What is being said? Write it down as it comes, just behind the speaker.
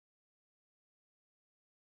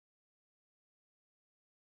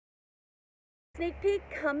Sneak peek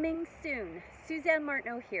coming soon. Suzanne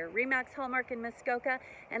Martineau here, Remax Hallmark in Muskoka,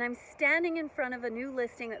 and I'm standing in front of a new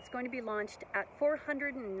listing that's going to be launched at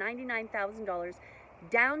 $499,000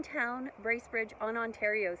 downtown Bracebridge on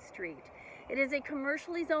Ontario Street. It is a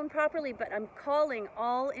commercially zoned property, but I'm calling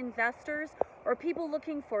all investors or people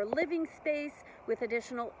looking for living space with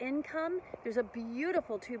additional income. There's a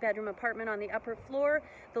beautiful 2-bedroom apartment on the upper floor.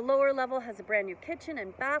 The lower level has a brand new kitchen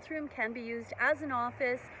and bathroom, can be used as an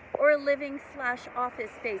office or a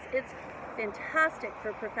living/office space. It's fantastic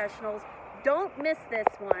for professionals. Don't miss this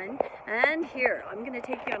one. And here, I'm going to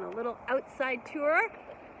take you on a little outside tour.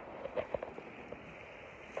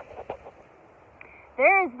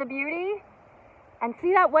 There is the beauty. And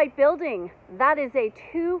see that white building? That is a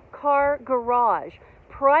 2-car garage,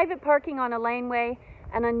 private parking on a laneway,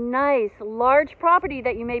 and a nice large property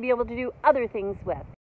that you may be able to do other things with.